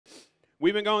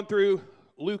We've been going through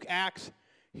Luke Acts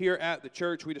here at the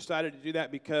church. We decided to do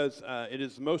that because it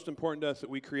is most important to us that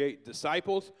we create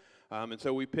disciples. And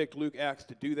so we picked Luke Acts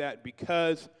to do that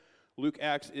because Luke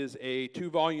Acts is a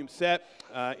 2-volume set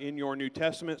in your New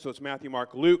Testament. So it's Matthew,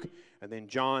 Mark, Luke, and then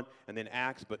John, and then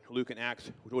Acts. But Luke and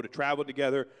Acts would have traveled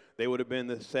together. They would have been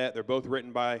the set. They're both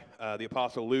written by the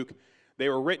Apostle Luke. They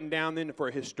were written down then for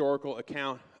a historical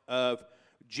account of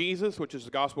Jesus, which is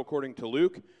the gospel according to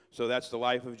Luke. So that's the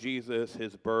life of Jesus,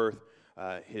 his birth,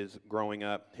 his growing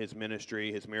up, his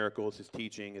ministry, his miracles, his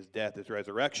teaching, his death, his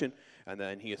resurrection, and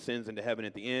then he ascends into heaven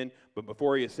at the end. But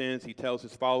before he ascends, he tells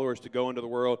his followers to go into the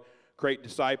world, create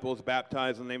disciples,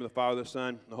 baptize in the name of the Father, the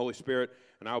Son, and the Holy Spirit,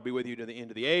 and I will be with you to the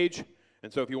end of the age.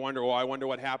 And so if you wonder, well, I wonder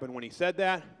what happened when he said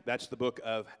that, that's the book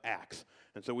of Acts.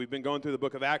 And so we've been going through the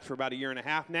book of Acts for about a year and a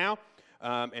half now,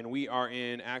 and we are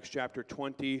in Acts chapter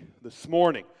 20 this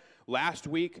morning. Last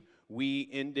week, we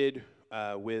ended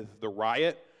with the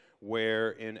riot,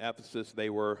 where in Ephesus they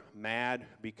were mad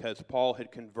because Paul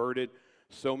had converted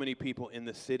so many people in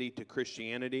the city to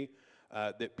Christianity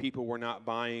that people were not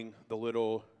buying the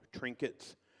little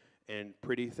trinkets and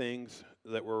pretty things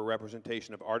that were a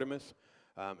representation of Artemis.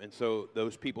 And so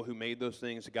those people who made those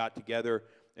things got together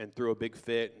and threw a big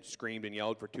fit and screamed and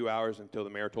yelled for 2 hours until the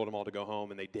mayor told them all to go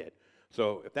home, and they did.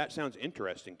 So if that sounds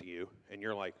interesting to you and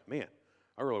you're like, man,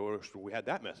 I really wish we had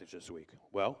that message this week.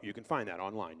 Well, you can find that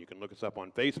online. You can look us up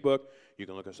on Facebook. You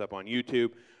can look us up on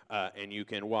YouTube. And you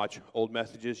can watch old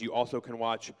messages. You also can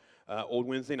watch old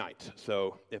Wednesday nights.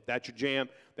 So if that's your jam,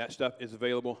 that stuff is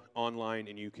available online,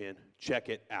 and you can check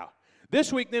it out.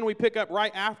 This week, then, we pick up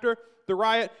right after the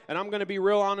riot. And I'm going to be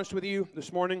real honest with you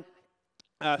this morning.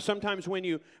 Sometimes when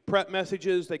you prep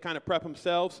messages, they kind of prep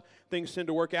themselves. Things tend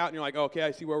to work out, and you're like, oh, okay,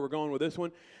 I see where we're going with this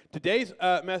one. Today's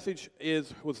message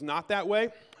was not that way,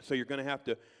 so you're going to have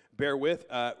to bear with.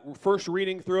 First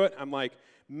reading through it, I'm like,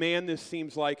 man, this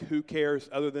seems like who cares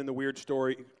other than the weird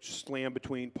story slam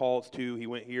between Paul's two. He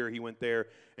went here, he went there,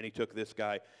 and he took this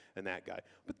guy and that guy.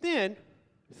 But then,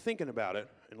 thinking about it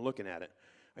and looking at it,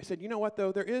 I said, you know what,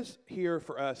 though? There is here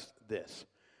for us this.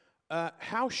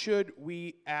 How should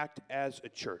we act as a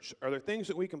church? Are there things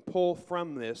that we can pull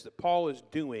from this that Paul is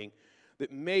doing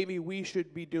that maybe we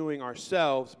should be doing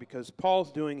ourselves because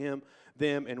Paul's doing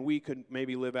them, and we could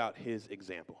maybe live out his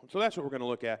example? So that's what we're going to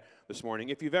look at this morning.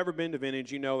 If you've ever been to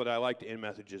Vintage, you know that I like to end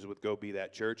messages with Go Be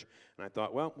That Church. And I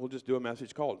thought, well, we'll just do a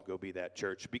message called Go Be That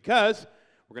Church because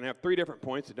we're going to have 3 different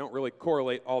points that don't really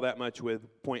correlate all that much with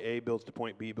point A builds to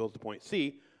point B builds to point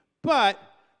C. But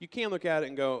you can look at it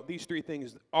and go, these 3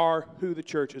 things are who the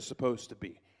church is supposed to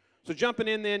be. So jumping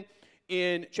in then,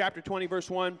 in chapter 20, verse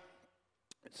 1,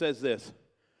 it says this.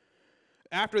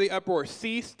 After the uproar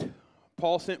ceased,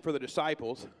 Paul sent for the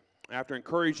disciples. After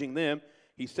encouraging them,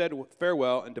 he said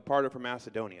farewell and departed for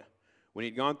Macedonia. When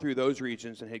he'd gone through those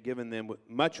regions and had given them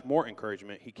much more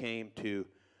encouragement, he came to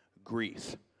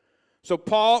Greece. So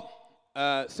Paul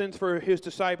sends for his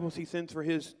disciples. He sends for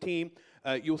his team.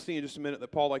 You'll see in just a minute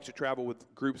that Paul likes to travel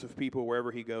with groups of people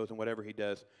wherever he goes and whatever he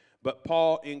does. But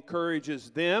Paul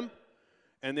encourages them,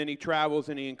 and then he travels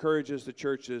and he encourages the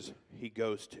churches he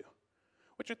goes to,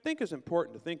 which I think is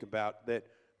important to think about, that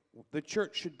the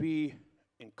church should be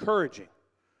encouraging.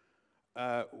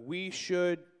 We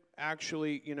should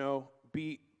actually,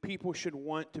 people should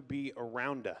want to be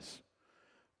around us,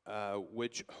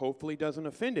 which hopefully doesn't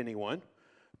offend anyone,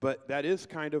 but that is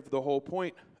kind of the whole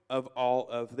point of all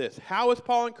of this. How is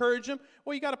Paul encouraging them?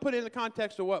 Well, you got to put it in the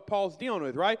context of what Paul's dealing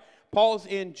with, right? Paul's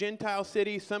in Gentile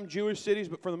cities, some Jewish cities,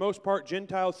 but for the most part,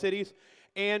 Gentile cities.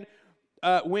 And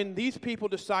when these people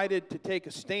decided to take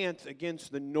a stance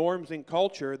against the norms and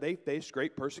culture, they faced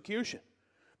great persecution.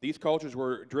 These cultures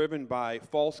were driven by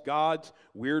false gods,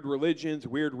 weird religions,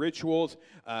 weird rituals.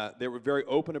 They were very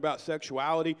open about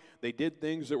sexuality. They did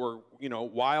things that were,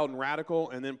 wild and radical.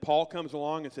 And then Paul comes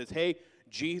along and says, hey,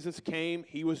 Jesus came.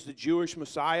 He was the Jewish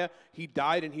Messiah. He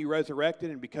died and he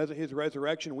resurrected. And because of his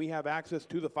resurrection, we have access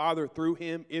to the Father through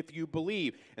him if you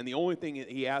believe. And the only thing that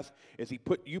he asks is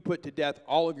you put to death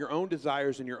all of your own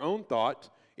desires and your own thoughts.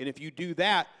 And if you do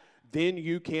that, then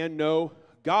you can know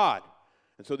God.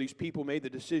 And so these people made the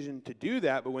decision to do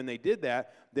that. But when they did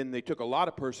that, then they took a lot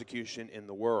of persecution in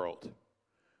the world,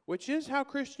 which is how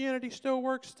Christianity still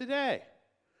works today.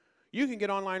 You can get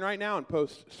online right now and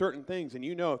post certain things, and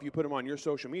if you put them on your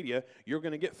social media, you're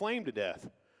going to get flamed to death.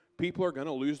 People are going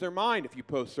to lose their mind if you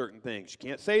post certain things. You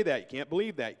can't say that. You can't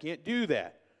believe that. You can't do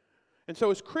that. And so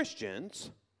as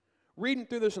Christians, reading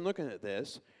through this and looking at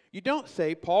this, you don't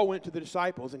say Paul went to the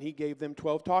disciples and he gave them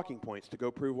 12 talking points to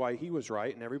go prove why he was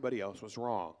right and everybody else was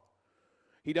wrong.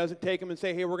 He doesn't take them and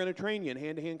say, hey, we're going to train you in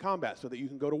hand-to-hand combat so that you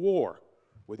can go to war.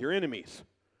 with your enemies.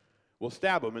 We'll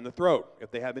stab them in the throat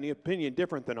if they have any opinion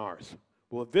different than ours.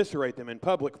 We'll eviscerate them in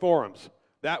public forums.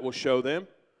 That will show them.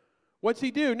 What's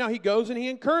he do? No, he goes and he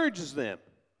encourages them.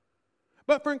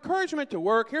 But for encouragement to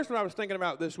work, here's what I was thinking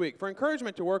about this week. For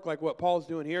encouragement to work like what Paul's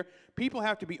doing here, people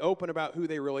have to be open about who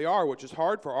they really are, which is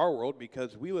hard for our world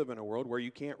because we live in a world where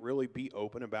you can't really be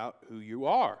open about who you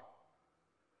are.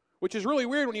 Which is really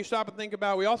weird when you stop and think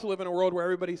about, we also live in a world where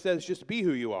everybody says just be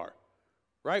who you are.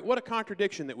 Right? What a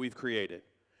contradiction that we've created.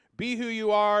 Be who you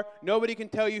are. Nobody can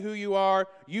tell you who you are.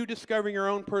 You discover your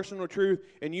own personal truth,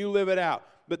 and you live it out.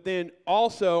 But then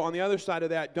also, on the other side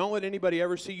of that, don't let anybody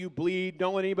ever see you bleed.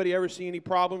 Don't let anybody ever see any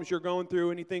problems you're going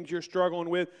through, any things you're struggling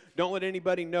with. Don't let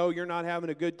anybody know you're not having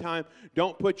a good time.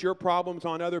 Don't put your problems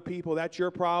on other people. That's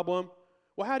your problem.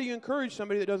 Well, how do you encourage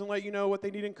somebody that doesn't let you know what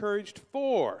they need encouraged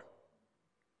for?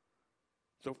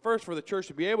 So first, for the church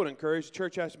to be able to encourage, the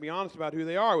church has to be honest about who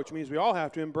they are, which means we all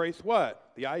have to embrace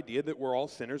what? The idea that we're all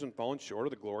sinners and fallen short of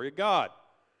the glory of God,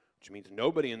 which means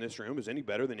nobody in this room is any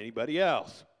better than anybody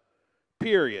else,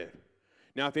 period.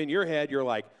 Now, if in your head you're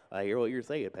like, I hear what you're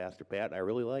saying, Pastor Pat, I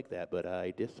really like that, but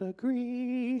I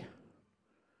disagree.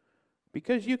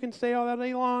 Because you can say all that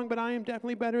day long, but I am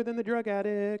definitely better than the drug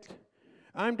addict.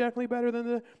 I'm definitely better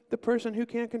than the person who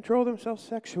can't control themselves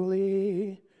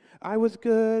sexually. I was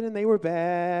good and they were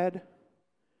bad.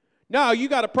 No, you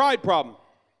got a pride problem.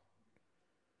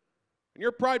 And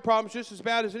your pride problem's just as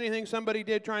bad as anything somebody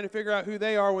did trying to figure out who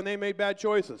they are when they made bad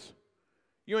choices.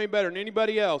 You ain't better than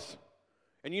anybody else.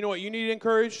 And you know what you need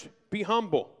encouraged? Be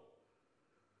humble.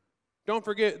 Don't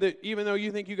forget that even though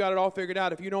you think you got it all figured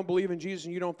out, if you don't believe in Jesus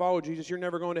and you don't follow Jesus, you're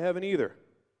never going to heaven either.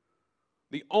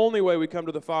 The only way we come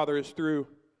to the Father is through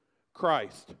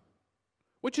Christ,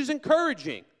 which is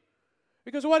encouraging.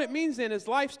 Because what it means then is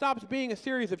life stops being a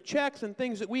series of checks and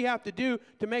things that we have to do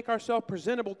to make ourselves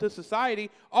presentable to society.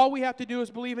 All we have to do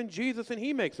is believe in Jesus and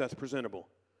he makes us presentable.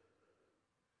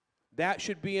 That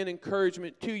should be an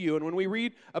encouragement to you. And when we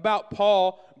read about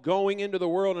Paul going into the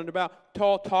world and about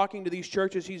Paul talking to these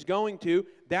churches he's going to,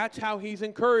 that's how he's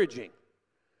encouraging.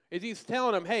 Is he's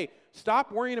telling them, hey,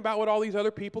 stop worrying about what all these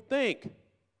other people think.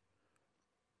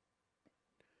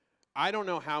 I don't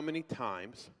know how many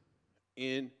times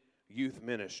in youth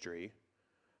ministry,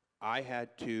 I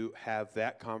had to have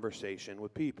that conversation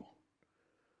with people.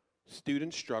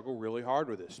 Students struggle really hard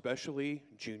with this, especially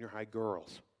junior high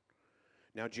girls.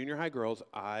 Now, junior high girls,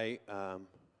 I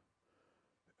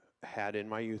had in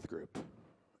my youth group,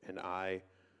 and I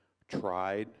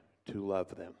tried to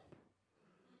love them.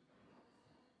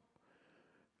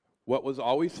 What was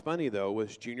always funny, though,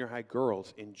 was junior high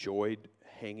girls enjoyed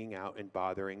hanging out and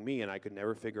bothering me, and I could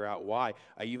never figure out why.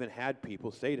 I even had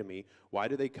people say to me, why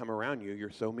do they come around you?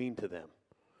 You're so mean to them.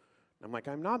 I'm like,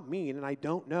 I'm not mean, and I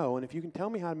don't know, and if you can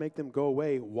tell me how to make them go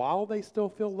away while they still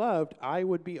feel loved, I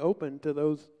would be open to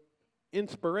those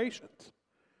inspirations.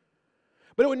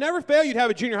 But it would never fail you'd have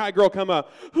a junior high girl come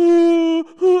up.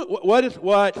 What is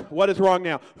wrong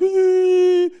now?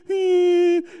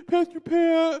 Pastor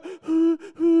Pat,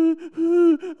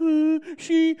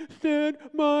 she said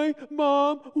my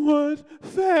mom was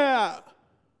fat.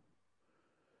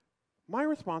 My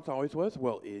response always was,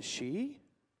 well, is she?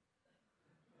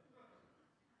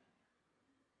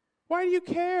 Why do you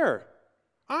care?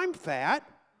 I'm fat.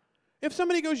 If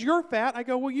somebody goes, you're fat, I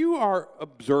go, well, you are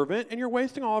observant, and you're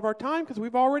wasting all of our time because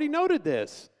we've already noted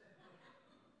this.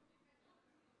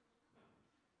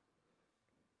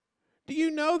 Do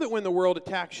you know that when the world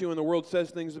attacks you and the world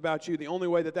says things about you, the only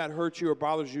way that hurts you or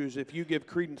bothers you is if you give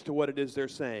credence to what it is they're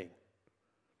saying?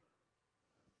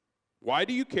 Why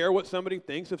do you care what somebody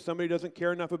thinks if somebody doesn't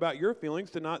care enough about your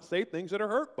feelings to not say things that are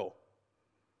hurtful?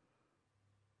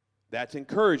 That's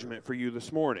encouragement for you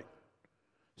this morning.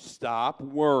 Stop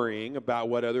worrying about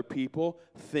what other people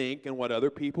think and what other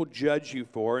people judge you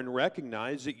for, and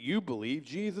recognize that you believe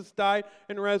Jesus died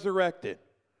and resurrected.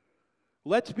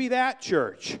 Let's be that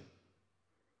church.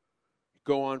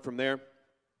 Go on from there.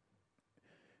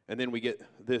 And then we get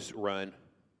this run.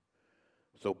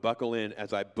 So buckle in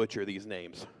as I butcher these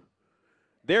names.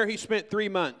 There he spent 3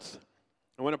 months.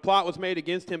 And when a plot was made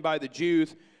against him by the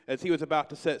Jews, as he was about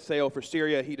to set sail for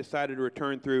Syria, he decided to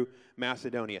return through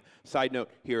Macedonia. Side note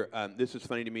here, this is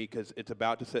funny to me because it's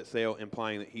about to set sail,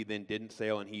 implying that he then didn't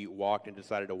sail and he walked and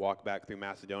decided to walk back through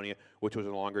Macedonia, which was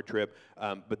a longer trip.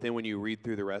 But then when you read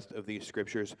through the rest of these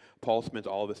scriptures, Paul spends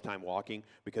all of his time walking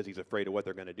because he's afraid of what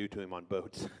they're going to do to him on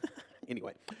boats.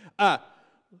 Anyway,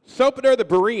 Sopater the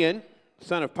Berean,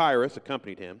 son of Pyrrhus,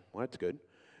 accompanied him. Well, that's good.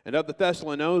 And of the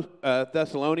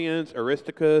Thessalonians,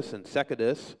 Aristarchus and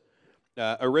Secundus.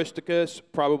 Aristarchus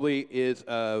probably is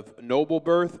of noble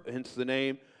birth, hence the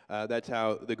name. That's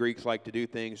how the Greeks like to do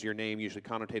things. Your name usually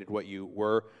connotated what you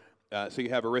were. So you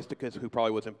have Aristarchus, who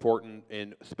probably was important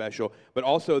and special. But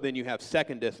also then you have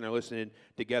Secundus, and they're listening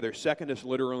together. Secundus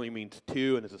literally means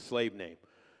two and is a slave name.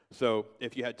 So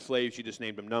if you had slaves, you just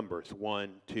named them numbers, 1,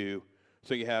 2.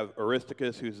 So you have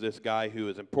Aristarchus, who's this guy who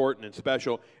is important and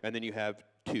special, and then you have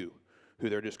 2, who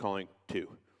they're just calling 2.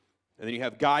 And then you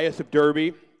have Gaius of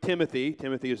Derbe, Timothy.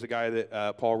 Timothy is the guy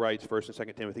that Paul writes 1st and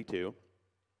 2nd Timothy 2.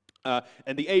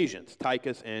 And the Asians,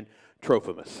 Tychus and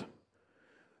Trophimus.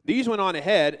 These went on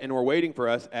ahead and were waiting for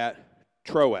us at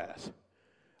Troas.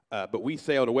 But we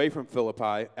sailed away from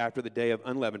Philippi after the day of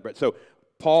unleavened bread. So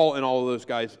Paul and all of those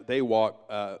guys, they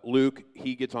walk. Luke,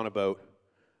 he gets on a boat.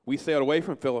 We sailed away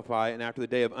from Philippi, and after the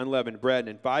day of unleavened bread, and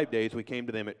in 5 days we came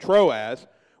to them at Troas,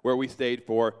 where we stayed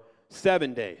for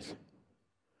 7 days.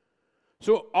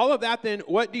 So all of that then,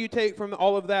 what do you take from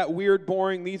all of that weird,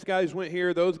 boring, these guys went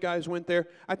here, those guys went there?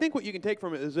 I think what you can take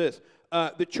from it is this.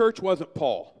 The church wasn't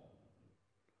Paul.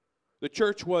 The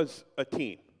church was a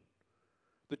team.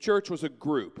 The church was a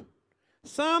group.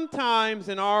 Sometimes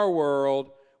in our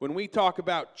world, when we talk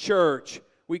about church,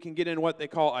 we can get in what they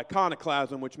call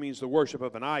iconoclasm, which means the worship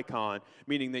of an icon,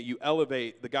 meaning that you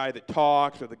elevate the guy that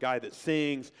talks or the guy that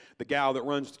sings, the gal that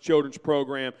runs the children's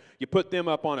program. You put them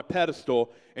up on a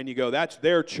pedestal, and you go, that's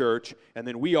their church, and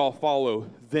then we all follow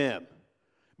them.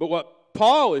 But what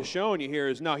Paul is showing you here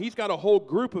is, no, he's got a whole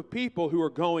group of people who are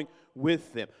going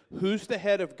with them. Who's the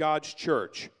head of God's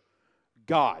church?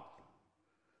 God.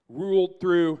 Ruled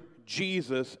through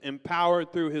Jesus,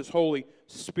 empowered through his Holy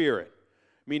Spirit.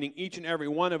 Meaning each and every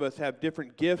one of us have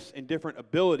different gifts and different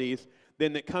abilities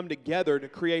then that come together to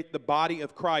create the body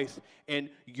of Christ. And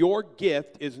your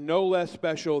gift is no less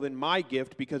special than my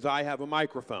gift because I have a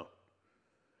microphone.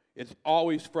 It's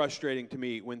always frustrating to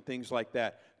me when things like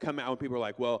that come out, when people are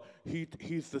like, well,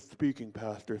 he's the speaking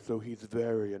pastor, so he's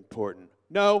very important.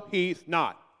 No, he's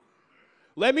not.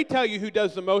 Let me tell you who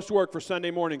does the most work for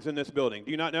Sunday mornings in this building.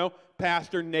 Do you not know?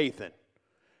 Pastor Nathan.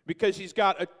 Because he's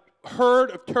got a herd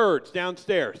of turds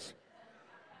downstairs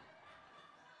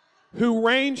who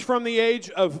range from the age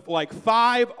of like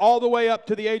 5 all the way up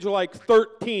to the age of like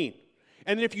 13.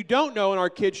 And if you don't know, in our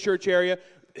kids' church area,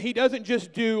 he doesn't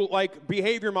just do like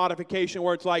behavior modification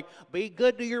where it's like, be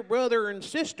good to your brother and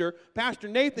sister. Pastor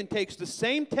Nathan takes the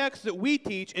same text that we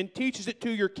teach and teaches it to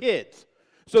your kids.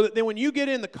 So that then when you get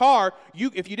in the car,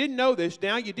 if you didn't know this,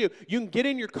 now you do. You can get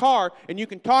in your car and you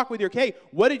can talk with your kid. Hey,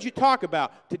 what did you talk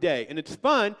about today? And it's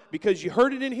fun because you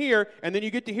heard it in here, and then you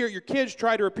get to hear your kids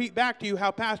try to repeat back to you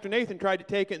how Pastor Nathan tried to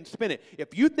take it and spin it.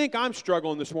 If you think I'm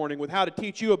struggling this morning with how to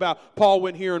teach you about Paul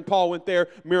went here and Paul went there,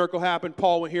 miracle happened,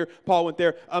 Paul went here, Paul went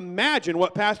there, imagine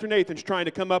what Pastor Nathan's trying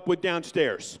to come up with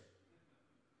downstairs.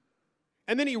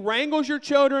 And then he wrangles your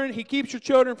children. He keeps your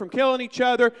children from killing each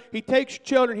other. He takes your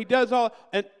children. He does all,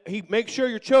 and he makes sure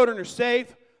your children are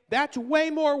safe. That's way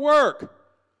more work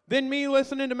than me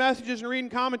listening to messages and reading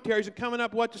commentaries and coming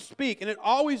up with what to speak. And it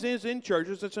always is in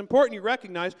churches. It's important you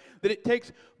recognize that it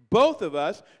takes both of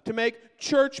us to make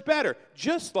church better.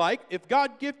 Just like if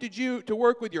God gifted you to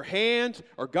work with your hands,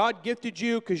 or God gifted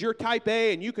you because you're type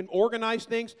A and you can organize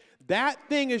things, that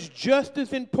thing is just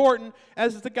as important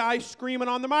as the guy screaming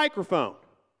on the microphone.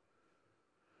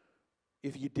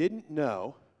 If you didn't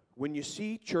know, when you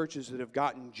see churches that have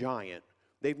gotten giant,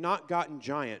 they've not gotten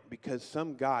giant because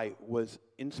some guy was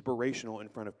inspirational in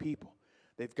front of people.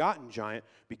 They've gotten giant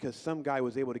because some guy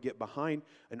was able to get behind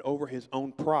and over his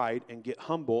own pride and get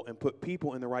humble and put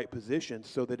people in the right positions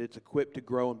so that it's equipped to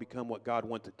grow and become what God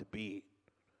wants it to be.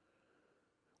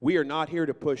 We are not here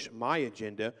to push my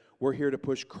agenda. We're here to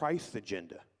push Christ's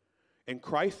agenda. And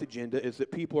Christ's agenda is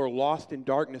that people are lost in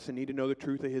darkness and need to know the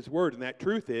truth of his word. And that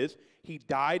truth is, he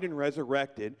died and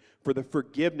resurrected for the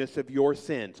forgiveness of your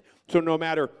sins. So no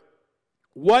matter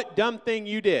what dumb thing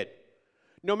you did,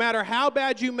 no matter how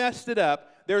bad you messed it up,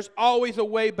 there's always a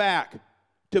way back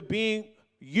to being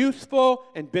useful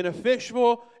and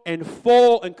beneficial and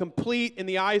full and complete in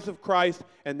the eyes of Christ.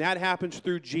 And that happens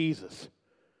through Jesus.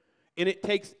 And it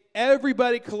takes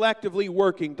everybody collectively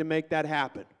working to make that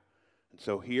happen. And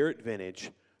so here at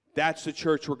Vintage, that's the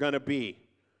church we're going to be.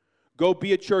 Go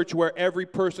be a church where every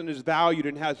person is valued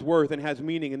and has worth and has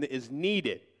meaning and is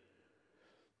needed.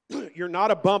 You're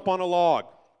not a bump on a log.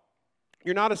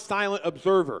 You're not a silent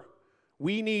observer.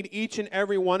 We need each and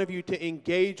every one of you to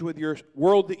engage with your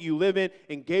world that you live in,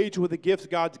 engage with the gifts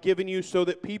God's given you so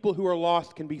that people who are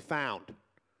lost can be found.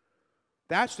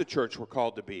 That's the church we're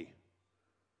called to be.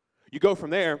 You go from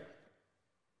there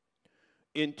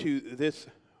into this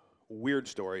weird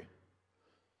story.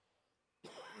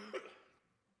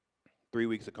 3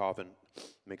 weeks of coughing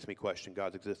makes me question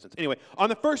God's existence. Anyway, on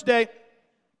the first day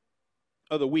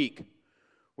of the week,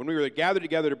 when we were gathered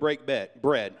together to break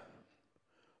bread,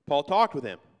 Paul talked with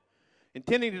him,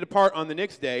 intending to depart on the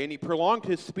next day, and he prolonged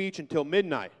his speech until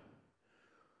midnight.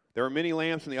 There were many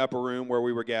lamps in the upper room where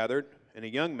we were gathered, and a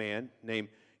young man named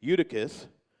Eutychus,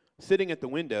 sitting at the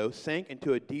window, sank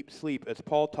into a deep sleep as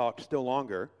Paul talked still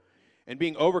longer, and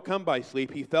being overcome by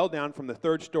sleep, he fell down from the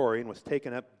third story and was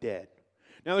taken up dead.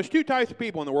 Now, there's two types of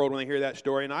people in the world when they hear that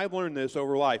story, and I've learned this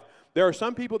over life. There are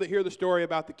some people that hear the story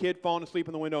about the kid falling asleep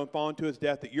in the window and falling to his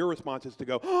death, that your response is to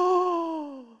go,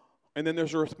 oh, and then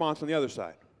there's a response on the other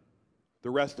side, the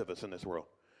rest of us in this world,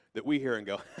 that we hear and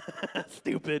go,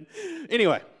 stupid.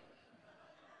 Anyway,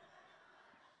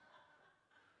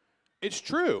 it's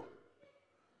true.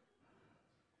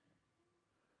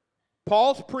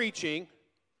 Paul's preaching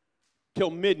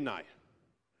till midnight.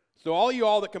 So all you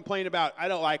all that complain about, I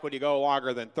don't like when you go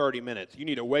longer than 30 minutes, you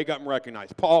need to wake up and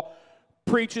recognize. Paul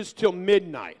preaches till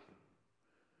midnight.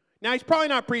 Now, he's probably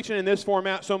not preaching in this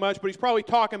format so much, but he's probably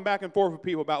talking back and forth with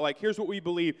people about, like, here's what we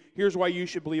believe, here's why you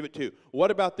should believe it too. What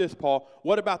about this, Paul?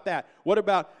 What about that? What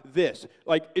about this?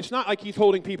 Like, it's not like he's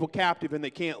holding people captive and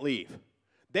they can't leave.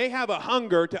 They have a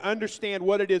hunger to understand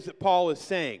what it is that Paul is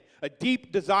saying, a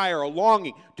deep desire, a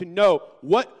longing to know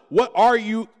what are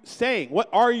you saying? What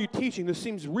are you teaching? This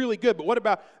seems really good, but what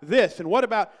about this and what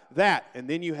about that? And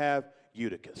then you have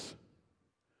Eutychus,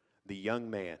 the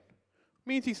young man. It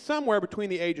means he's somewhere between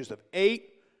the ages of 8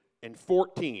 and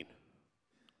 14.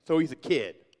 So he's a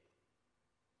kid.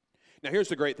 Now here's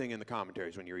the great thing in the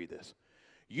commentaries when you read this.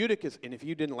 Eutychus, and if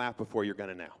you didn't laugh before, you're going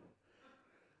to now.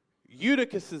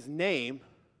 Eutychus's name,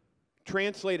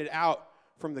 translated out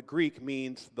from the Greek,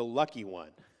 means the lucky one.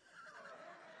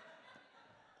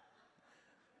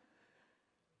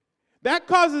 That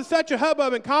causes such a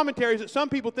hubbub in commentaries that some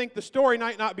people think the story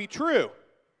might not be true.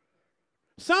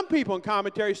 Some people in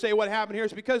commentaries say what happened here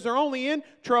is because they're only in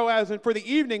Troas and for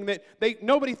the evening that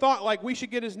nobody thought like we should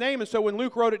get his name, and so when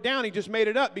Luke wrote it down, he just made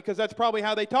it up because that's probably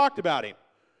how they talked about him.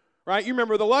 Right? You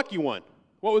remember the lucky one.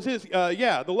 What was his?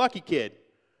 The lucky kid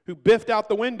who biffed out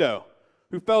the window,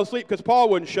 who fell asleep because Paul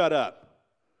wouldn't shut up.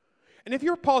 And if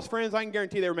you're Paul's friends, I can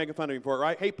guarantee they were making fun of him for it,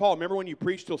 right? Hey, Paul, remember when you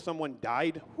preached till someone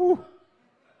died? Whew.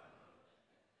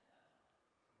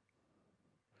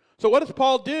 So what does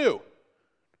Paul do?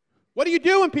 What do you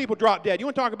do when people drop dead? You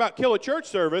want to talk about kill a church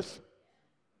service.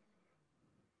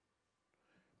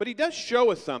 But he does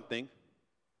show us something,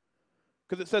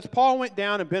 because it says Paul went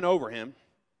down and bent over him.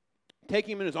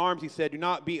 Taking him in his arms, he said, do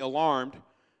not be alarmed.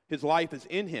 His life is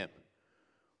in him.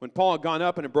 When Paul had gone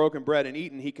up and had broken bread and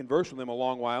eaten, he conversed with them a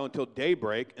long while until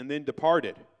daybreak and then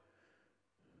departed.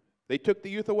 They took the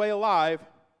youth away alive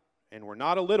and were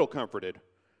not a little comforted,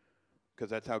 because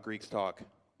that's how Greeks talk.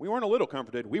 We weren't a little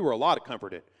comforted. We were a lot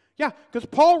comforted. Yeah, because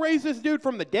Paul raised this dude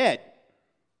from the dead.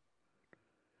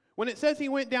 When it says he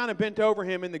went down and bent over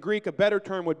him, in the Greek, a better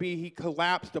term would be he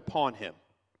collapsed upon him.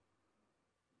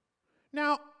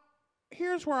 Now,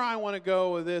 here's where I want to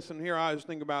go with this, and here I was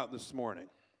thinking about this morning.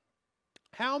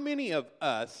 How many of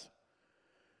us,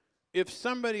 if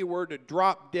somebody were to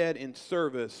drop dead in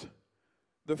service,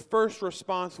 the first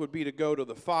response would be to go to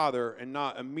the Father and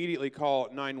not immediately call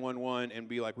 911 and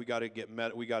be like, we got to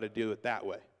do it that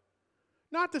way.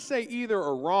 Not to say either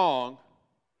are wrong,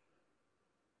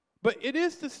 but it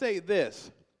is to say this.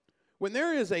 When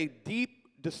there is a deep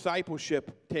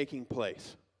discipleship taking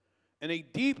place, and a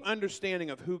deep understanding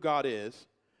of who God is,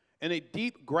 and a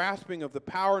deep grasping of the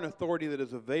power and authority that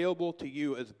is available to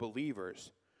you as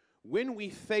believers, when we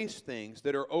face things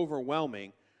that are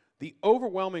overwhelming, the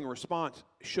overwhelming response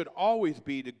should always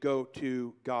be to go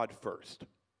to God first.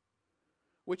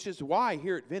 Which is why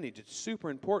here at Vintage it's super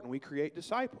important we create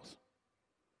disciples.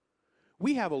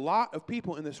 We have a lot of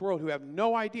people in this world who have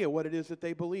no idea what it is that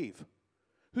they believe,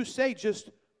 who say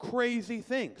just crazy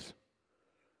things.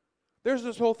 There's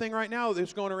this whole thing right now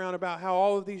that's going around about how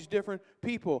all of these different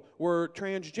people were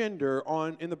transgender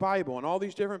in the Bible, and all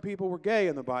these different people were gay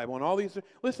in the Bible, and all these.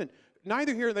 Listen,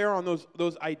 neither here nor there on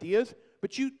those ideas,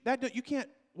 but you can't.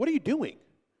 What are you doing?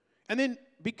 And then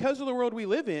because of the world we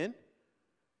live in,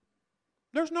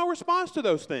 there's no response to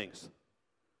those things.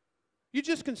 You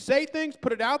just can say things,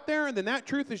 put it out there, and then that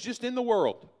truth is just in the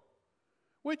world.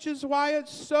 Which is why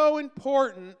it's so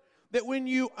important that when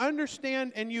you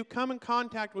understand and you come in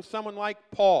contact with someone like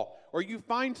Paul, or you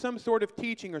find some sort of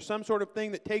teaching or some sort of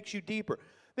thing that takes you deeper,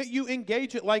 that you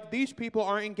engage it like these people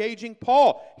are engaging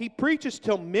Paul. He preaches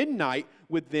till midnight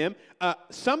with them.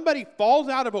 Somebody falls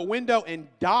out of a window and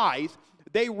dies.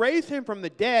 They raise him from the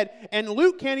dead, and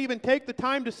Luke can't even take the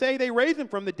time to say they raise him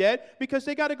from the dead because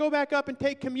they got to go back up and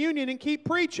take communion and keep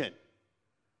preaching.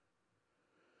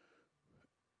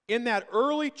 In that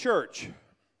early church,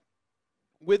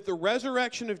 with the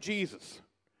resurrection of Jesus,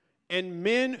 and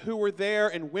men who were there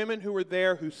and women who were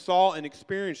there who saw and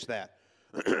experienced that,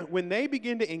 when they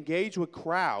begin to engage with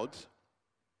crowds,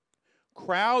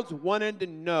 crowds wanted to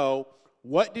know,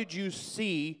 what did you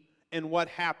see and what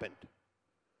happened?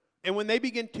 And when they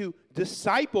begin to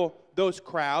disciple those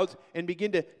crowds and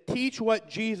begin to teach what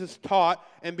Jesus taught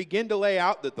and begin to lay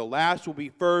out that the last will be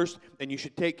first and you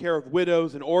should take care of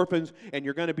widows and orphans and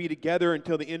you're going to be together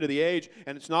until the end of the age,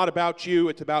 and it's not about you,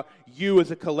 it's about you as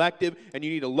a collective, and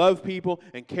you need to love people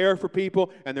and care for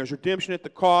people, and there's redemption at the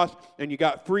cost, and you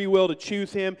got free will to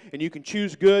choose Him, and you can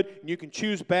choose good and you can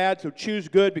choose bad, so choose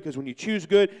good, because when you choose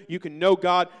good you can know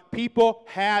God. People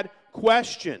had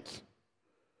questions.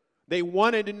 They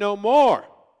wanted to know more.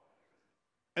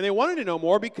 And they wanted to know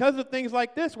more because of things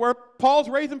like this, where Paul's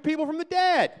raising people from the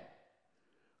dead.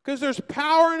 Because there's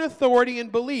power and authority in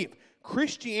belief.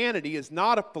 Christianity is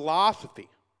not a philosophy.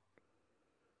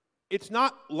 It's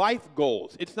not life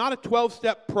goals. It's not a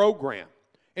 12-step program.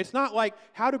 It's not like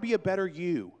how to be a better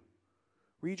you.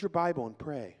 Read your Bible and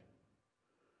pray.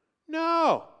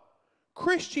 No.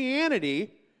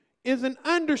 Christianity is an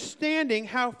understanding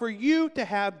how for you to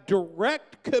have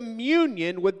direct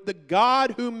communion with the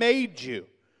God who made you.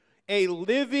 A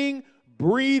living,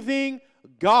 breathing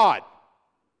God.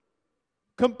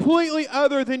 Completely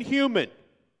other than human.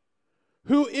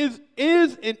 Who is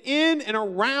and in and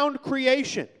around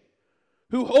creation.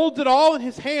 Who holds it all in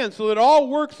His hands so that it all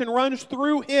works and runs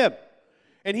through Him.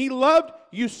 And He loved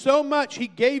you so much, He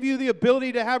gave you the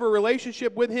ability to have a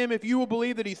relationship with Him if you will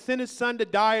believe that He sent His Son to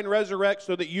die and resurrect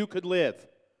so that you could live.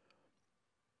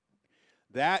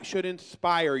 That should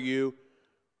inspire you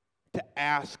to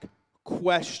ask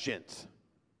questions.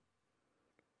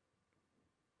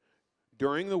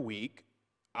 During the week,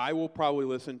 I will probably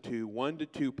listen to 1 to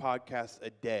 2 podcasts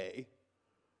a day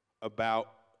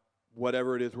about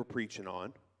whatever it is we're preaching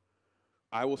on.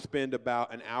 I will spend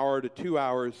about an hour to 2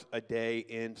 hours a day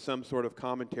in some sort of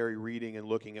commentary reading and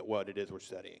looking at what it is we're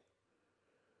studying.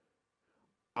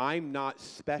 I'm not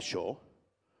special.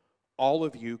 All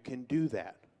of you can do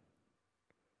that.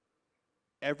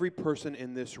 Every person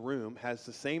in this room has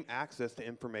the same access to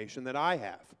information that I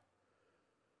have.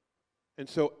 And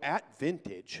so at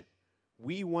Vintage,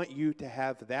 we want you to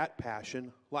have that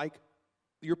passion like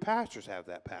your pastors have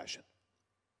that passion.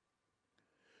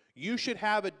 You should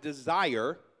have a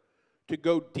desire to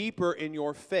go deeper in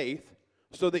your faith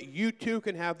so that you too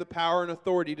can have the power and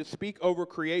authority to speak over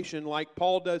creation like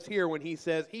Paul does here when he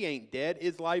says he ain't dead,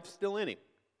 his life's still in him.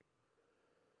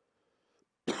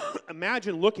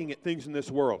 Imagine looking at things in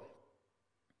this world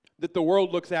that the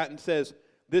world looks at and says,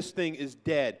 this thing is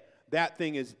dead, that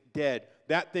thing is dead,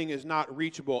 that thing is not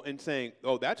reachable, and saying,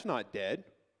 oh, that's not dead.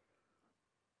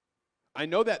 I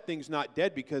know that thing's not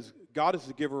dead because God is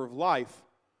the giver of life.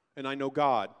 And I know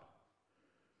God.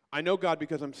 I know God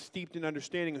because I'm steeped in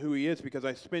understanding who He is, because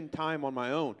I spend time on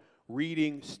my own,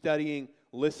 reading, studying,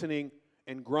 listening,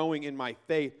 and growing in my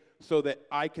faith so that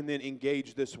I can then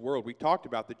engage this world. We talked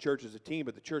about the church as a team,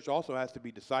 but the church also has to be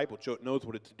discipled so it knows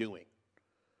what it's doing.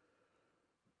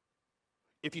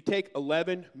 If you take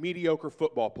 11 mediocre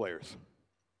football players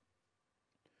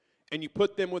and you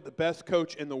put them with the best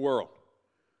coach in the world,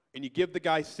 and you give the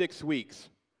guy 6 weeks,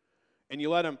 and you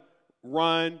let him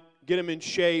run, get him in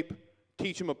shape,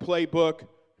 teach him a playbook,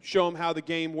 show him how the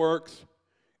game works,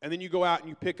 and then you go out and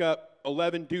you pick up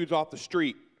 11 dudes off the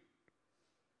street.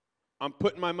 I'm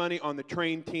putting my money on the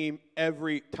trained team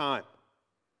every time.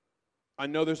 I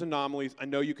know there's anomalies. I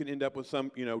know you can end up with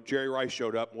some, Jerry Rice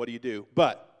showed up, and what do you do?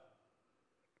 But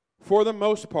for the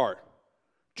most part,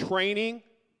 training,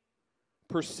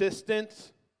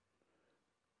 persistence,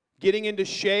 getting into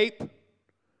shape,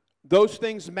 those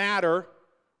things matter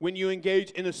when you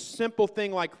engage in a simple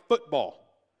thing like football.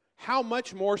 How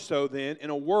much more so then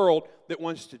in a world that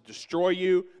wants to destroy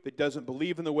you, that doesn't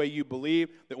believe in the way you believe,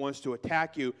 that wants to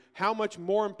attack you? How much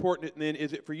more important then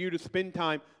is it for you to spend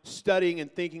time studying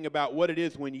and thinking about what it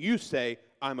is when you say,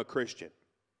 I'm a Christian?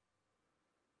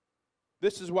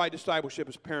 This is why discipleship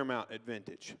is paramount at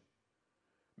Vintage.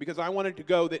 Because I wanted to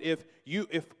go that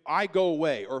if I go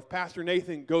away, or if Pastor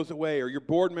Nathan goes away, or your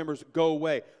board members go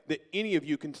away, that any of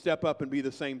you can step up and be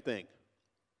the same thing.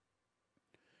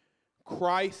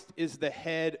 Christ is the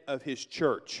head of His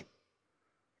church.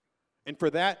 And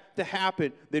for that to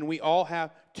happen, then we all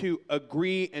have to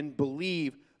agree and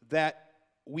believe that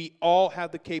we all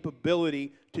have the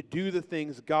capability to do the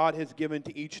things God has given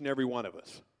to each and every one of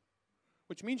us.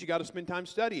 Which means you got to spend time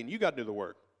studying. You got to do the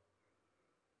work.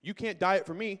 You can't diet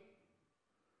for me.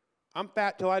 I'm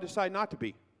fat till I decide not to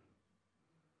be.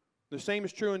 The same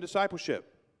is true in discipleship.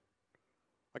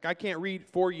 Like, I can't read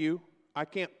for you. I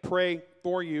can't pray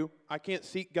for you. I can't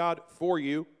seek God for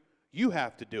you. You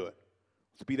have to do it.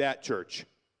 Let's be that church.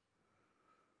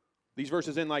 These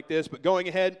verses end like this, but going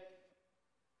ahead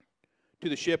to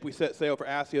the ship, we set sail for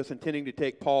Assos, intending to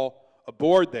take Paul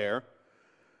aboard there.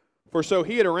 For so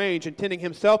he had arranged, intending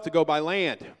himself to go by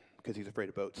land, because he's afraid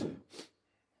of boats.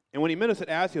 And when he met us at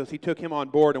Assos, he took him on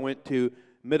board and went to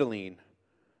Mytilene.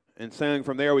 And sailing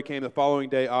from there, we came the following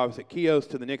day opposite Chios.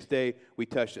 To the next day, we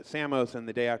touched at Samos, and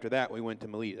the day after that, we went to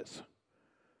Miletus.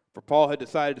 For Paul had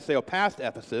decided to sail past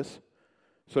Ephesus,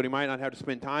 so that he might not have to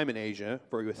spend time in Asia,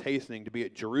 for he was hastening to be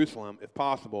at Jerusalem, if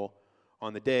possible,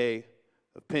 on the day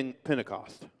of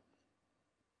Pentecost.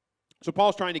 So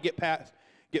Paul's trying to get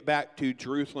back to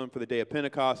Jerusalem for the day of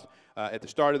Pentecost. At the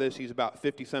start of this, he's about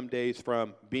 50-some days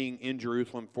from being in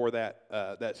Jerusalem for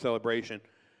that celebration.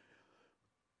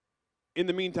 In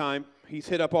the meantime, he's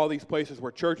hit up all these places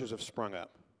where churches have sprung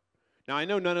up. Now, I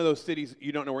know none of those cities,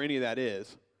 you don't know where any of that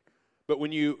is, but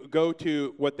when you go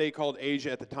to what they called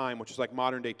Asia at the time, which is like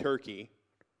modern-day Turkey,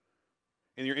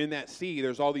 and you're in that sea,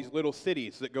 there's all these little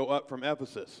cities that go up from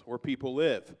Ephesus where people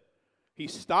live.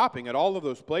 He's stopping at all of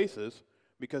those places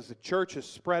because the church has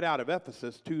spread out of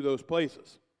Ephesus to those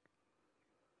places.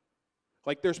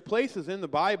 Like there's places in the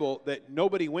Bible that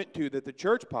nobody went to that the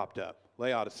church popped up.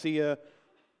 Laodicea,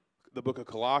 the book of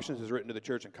Colossians is written to the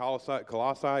church in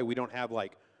Colossae. We don't have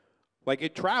like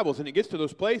it travels and it gets to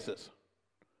those places.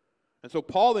 And so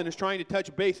Paul then is trying to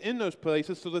touch base in those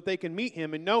places so that they can meet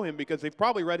him and know him, because they've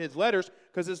probably read his letters,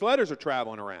 because his letters are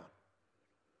traveling around.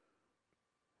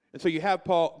 And so you have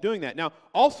Paul doing that. Now,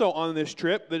 also on this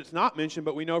trip that it's not mentioned,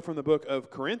 but we know from the book of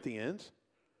Corinthians,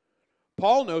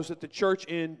 Paul knows that the church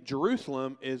in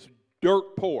Jerusalem is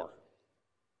dirt poor.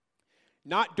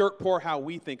 Not dirt poor how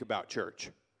we think about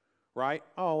church, right?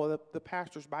 Oh, well, the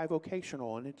pastor's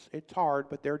bivocational, and it's hard,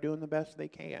 but they're doing the best they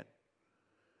can.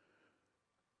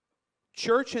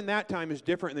 Church in that time is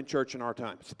different than church in our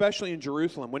time, especially in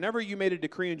Jerusalem. Whenever you made a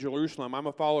decree in Jerusalem, I'm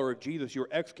a follower of Jesus, you were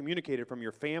excommunicated from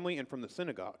your family and from the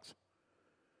synagogues.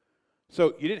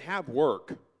 So you didn't have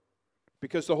work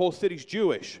because the whole city's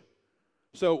Jewish.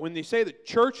 So when they say the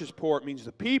church is poor, it means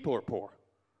the people are poor.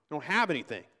 They don't have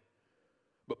anything.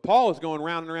 But Paul is going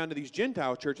round and around to these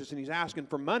Gentile churches, and he's asking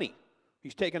for money.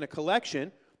 He's taking a collection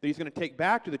that he's going to take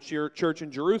back to the church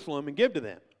in Jerusalem and give to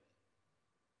them.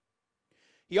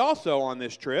 He also, on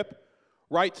this trip,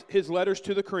 writes his letters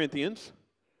to the Corinthians,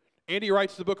 and he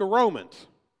writes the book of Romans,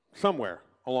 somewhere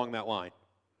along that line.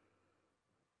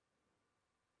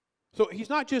 So he's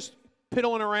not just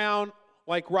piddling around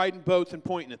like riding boats and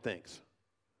pointing at things.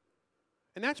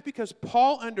 And that's because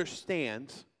Paul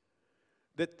understands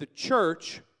that the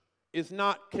church is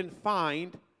not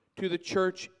confined to the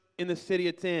church in the city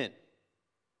it's in.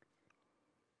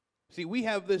 See, we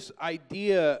have this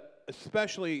idea,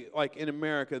 especially like in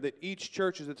America, that each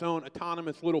church is its own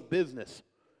autonomous little business.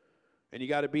 And you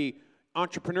got to be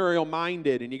entrepreneurial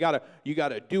minded, and you got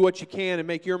to do what you can and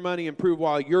make your money improve,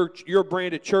 while your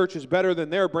branded church is better than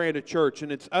their branded church,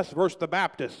 and it's us versus the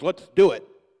Baptists. Let's do it.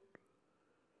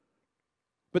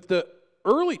 But the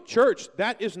early church,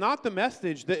 that is not the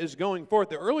message that is going forth.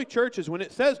 The early church is when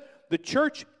it says the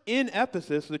church in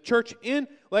Ephesus, the church in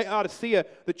Laodicea,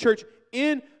 the church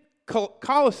in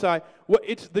Colossae,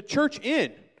 it's the church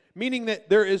in, meaning that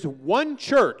there is one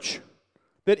church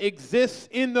that exists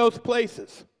in those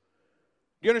places.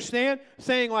 You understand?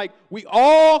 Saying like, we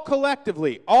all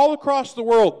collectively, all across the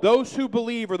world, those who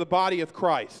believe are the body of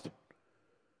Christ.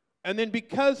 And then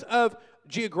because of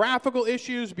geographical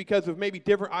issues, because of maybe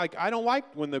different, I don't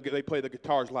like when they play the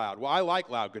guitars loud. Well, I like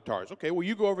loud guitars. Okay, well,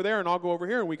 you go over there and I'll go over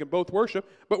here and we can both worship,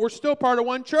 but we're still part of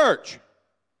one church.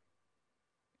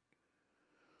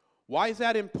 Why is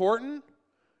that important?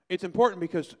 It's important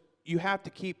because you have to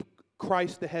keep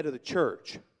Christ the head of the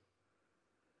church.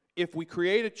 If we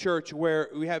create a church where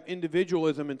we have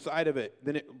individualism inside of it,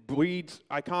 then it breeds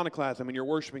iconoclasm and you're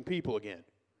worshiping people again.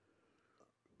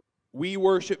 We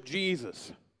worship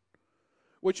Jesus,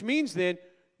 which means then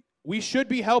we should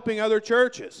be helping other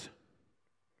churches.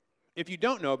 If you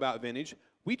don't know about Vintage,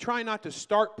 we try not to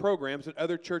start programs that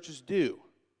other churches do,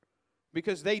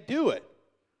 because they do it.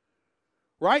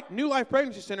 Right? New Life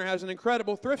Pregnancy Center has an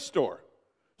incredible thrift store.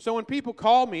 So when people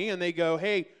call me and they go,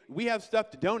 hey, we have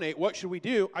stuff to donate, what should we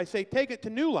do? I say, take it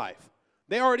to New Life.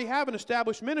 They already have an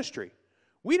established ministry.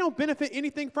 We don't benefit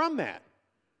anything from that.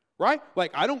 Right?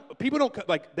 Like,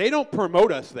 they don't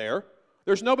promote us there.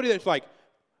 There's nobody that's like,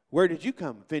 where did you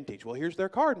come, Vintage? Well, here's their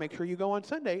card. Make sure you go on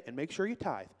Sunday and make sure you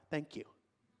tithe. Thank you.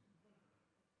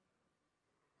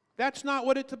 That's not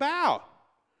what it's about.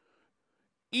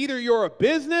 Either you're a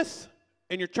business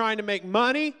and you're trying to make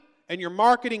money and you're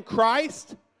marketing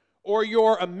Christ, or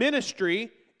you're a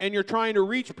ministry and you're trying to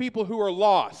reach people who are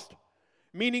lost.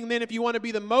 Meaning then if you want to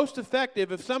be the most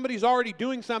effective, if somebody's already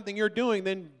doing something you're doing,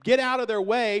 then get out of their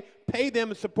way, pay them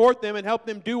and support them and help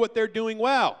them do what they're doing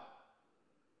well.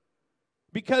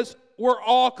 Because we're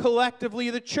all collectively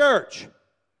the church.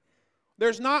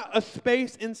 There's not a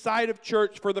space inside of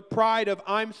church for the pride of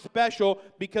I'm special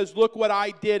because look what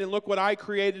I did and look what I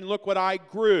created and look what I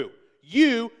grew.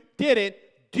 You didn't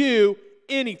do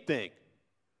anything.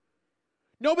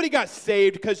 Nobody got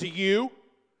saved because of you.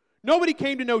 Nobody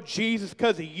came to know Jesus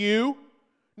because of you.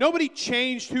 Nobody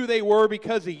changed who they were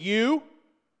because of you.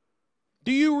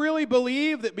 Do you really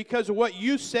believe that because of what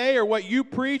you say or what you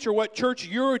preach or what church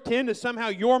you attend that somehow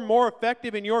you're more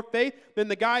effective in your faith than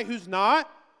the guy who's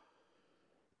not?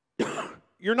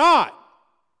 You're not.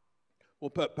 Well,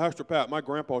 Pastor Pat, my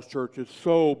grandpa's church is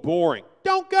so boring.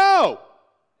 Don't go.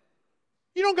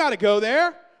 You don't got to go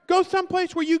there. Go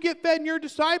someplace where you get fed and you're a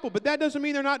disciple, but that doesn't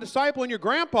mean they're not discipling your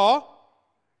grandpa.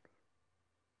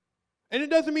 And it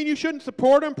doesn't mean you shouldn't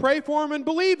support them, pray for them, and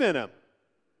believe in them.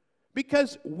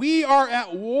 Because we are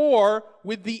at war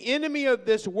with the enemy of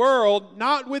this world,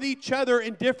 not with each other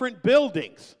in different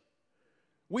buildings.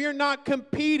 We are not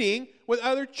competing with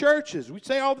other churches. We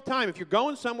say all the time, if you're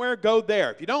going somewhere, go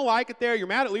there. If you don't like it there, you're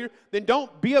mad at leader, then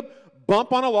don't be a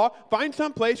bump on a law. Find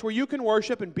some place where you can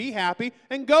worship and be happy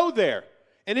and go there.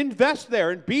 And invest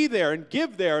there and be there and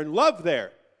give there and love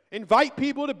there. Invite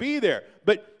people to be there.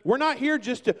 But we're not here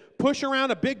just to push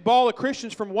around a big ball of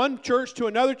Christians from one church to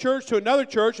another church to another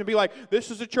church and be like,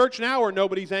 this is a church now where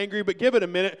nobody's angry, but give it a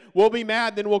minute. We'll be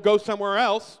mad, then we'll go somewhere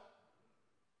else.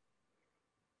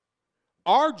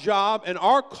 Our job and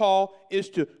our call is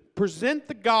to present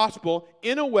the gospel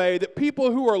in a way that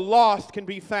people who are lost can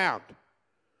be found.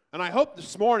 And I hope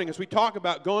this morning as we talk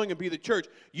about going and be the church,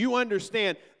 you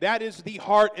understand that is the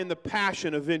heart and the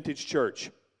passion of Vintage Church.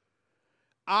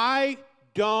 I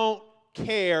don't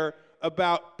care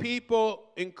about people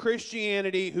in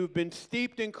Christianity who've been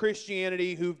steeped in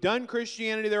Christianity, who've done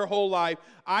Christianity their whole life.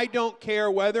 I don't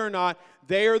care whether or not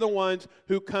they are the ones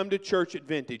who come to church at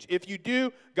Vintage. If you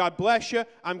do, God bless you.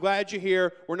 I'm glad you're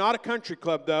here. We're not a country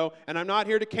club, though, and I'm not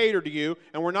here to cater to you,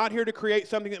 and we're not here to create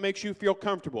something that makes you feel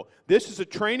comfortable. This is a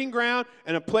training ground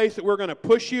and a place that we're going to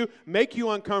push you, make you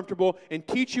uncomfortable, and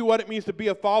teach you what it means to be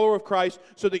a follower of Christ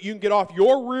so that you can get off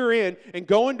your rear end and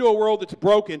go into a world that's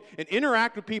broken and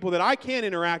interact with people that I can't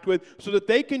interact with so that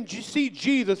they can see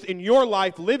Jesus in your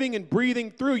life living and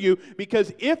breathing through you,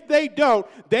 because if they don't,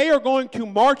 they are going to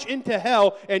march into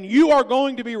hell, and you are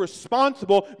going to be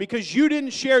responsible because you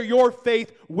didn't share your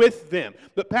faith with them.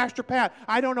 But Pastor Pat,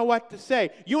 I don't know what to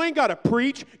say. You ain't got to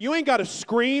preach. You ain't got to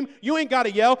scream. You ain't got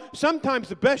to yell. Sometimes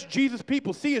the best Jesus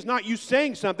people see is not you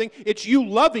saying something. It's you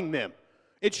loving them.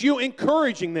 It's you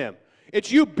encouraging them.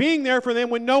 It's you being there for them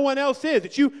when no one else is.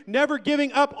 It's you never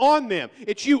giving up on them.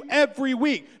 It's you every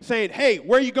week saying, hey,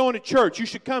 where are you going to church? You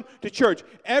should come to church.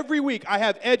 Every week I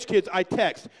have Edge kids I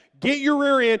text. Get your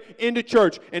rear end into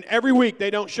church. And every week they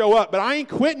don't show up. But I ain't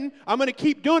quitting. I'm going to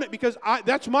keep doing it because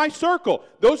that's my circle.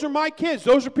 Those are my kids.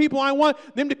 Those are people I want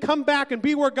them to come back and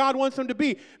be where God wants them to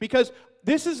be. Because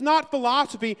this is not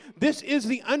philosophy. This is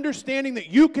the understanding that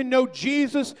you can know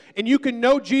Jesus, and you can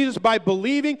know Jesus by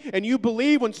believing, and you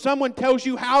believe when someone tells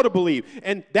you how to believe.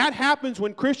 And that happens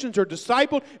when Christians are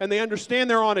discipled, and they understand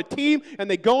they're on a team, and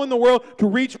they go in the world to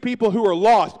reach people who are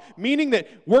lost. Meaning that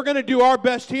we're going to do our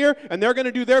best here, and they're going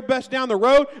to do their best down the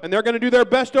road, and they're going to do their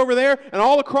best over there, and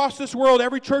all across this world,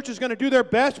 every church is going to do their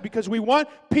best because we want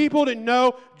people to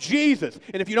know Jesus.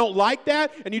 And if you don't like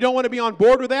that, and you don't want to be on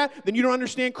board with that, then you don't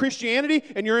understand Christianity,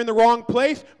 and you're in the wrong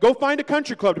place. Go find a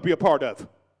country club to be a part of.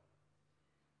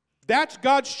 That's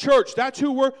God's church. That's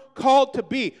who we're called to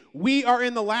be. We are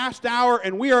in the last hour,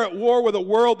 and we are at war with a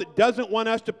world that doesn't want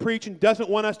us to preach and doesn't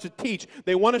want us to teach.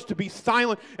 They want us to be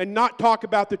silent and not talk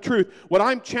about the truth. What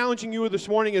I'm challenging you with this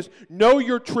morning is know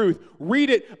your truth. Read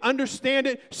it, understand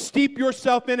it, steep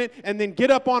yourself in it, and then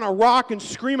get up on a rock and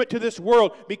scream it to this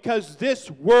world, because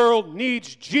this world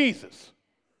needs Jesus.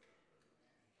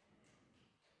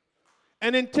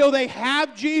 And until they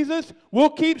have Jesus, we'll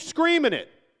keep screaming it.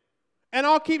 And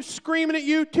I'll keep screaming at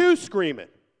you to scream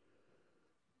it.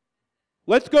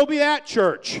 Let's go be that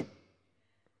church.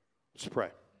 Let's pray.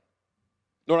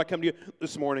 Lord, I come to you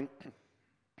this morning,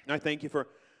 and I thank you for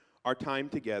our time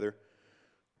together.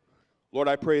 Lord,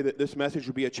 I pray that this message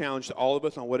will be a challenge to all of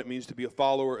us on what it means to be a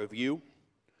follower of you.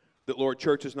 That, Lord,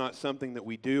 church is not something that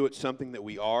we do, it's something that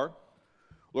we are.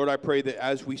 Lord, I pray that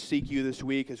as we seek you this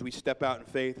week, as we step out in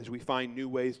faith, as we find new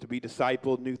ways to be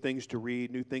discipled, new things to read,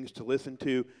 new things to listen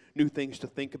to, new things to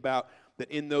think about,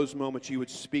 that in those moments you would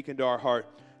speak into our heart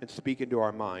and speak into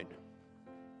our mind.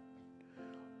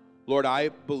 Lord, I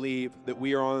believe that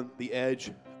we are on the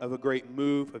edge of a great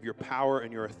move of your power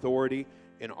and your authority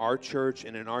in our church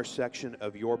and in our section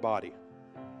of your body.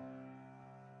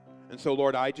 And so,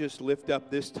 Lord, I just lift up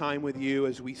this time with you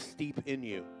as we steep in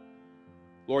you.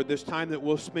 Lord, this time that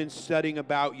we'll spend studying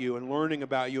about you and learning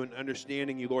about you and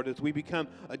understanding you, Lord, as we become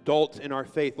adults in our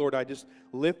faith, Lord, I just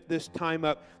lift this time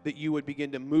up that you would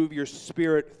begin to move your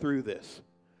Spirit through this.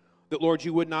 That, Lord,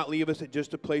 you would not leave us at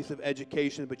just a place of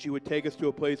education, but you would take us to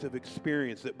a place of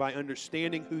experience, that by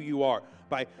understanding who you are,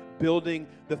 by building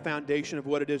the foundation of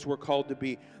what it is we're called to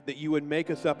be, that you would make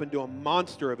us up into a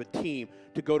monster of a team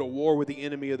to go to war with the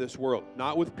enemy of this world.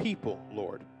 Not with people,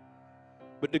 Lord,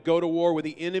 but to go to war with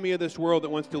the enemy of this world that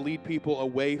wants to lead people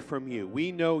away from you.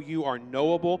 We know you are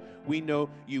knowable. We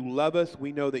know you love us.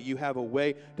 We know that you have a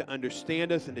way to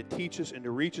understand us and to teach us and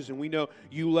to reach us. And we know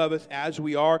you love us as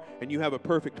we are, and you have a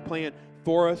perfect plan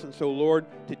for us. And so, Lord,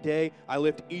 today I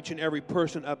lift each and every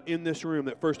person up in this room,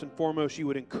 that first and foremost you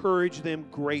would encourage them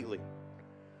greatly.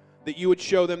 That you would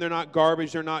show them they're not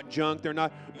garbage, they're not junk, they're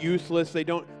not useless.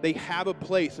 They have a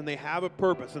place and they have a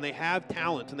purpose and they have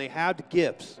talents and they have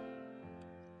gifts.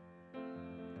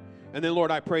 And then,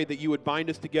 Lord, I pray that you would bind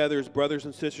us together as brothers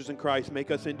and sisters in Christ, make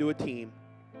us into a team.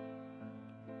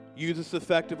 Use us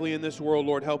effectively in this world,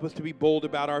 Lord. Help us to be bold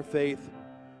about our faith.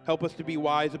 Help us to be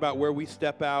wise about where we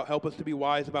step out. Help us to be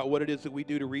wise about what it is that we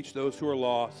do to reach those who are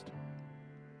lost.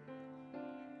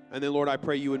 And then, Lord, I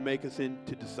pray you would make us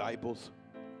into disciples.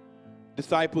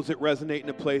 Disciples that resonate in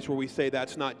a place where we say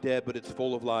that's not dead, but it's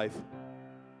full of life.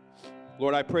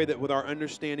 Lord, I pray that with our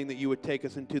understanding that you would take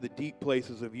us into the deep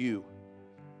places of you.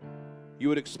 You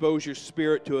would expose your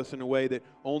Spirit to us in a way that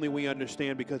only we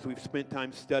understand because we've spent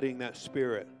time studying that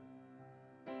Spirit.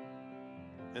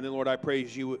 And then, Lord, I pray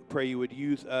you would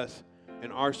use us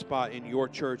in our spot in your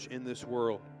church in this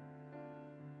world.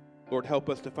 Lord, help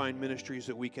us to find ministries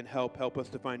that we can help. Help us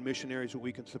to find missionaries that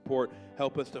we can support.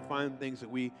 Help us to find things that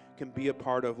we can be a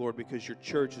part of, Lord, because your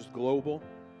church is global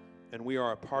and we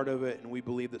are a part of it, and we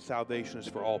believe that salvation is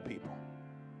for all people.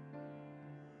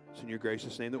 It's in your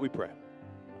gracious name that we pray.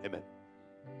 Amen.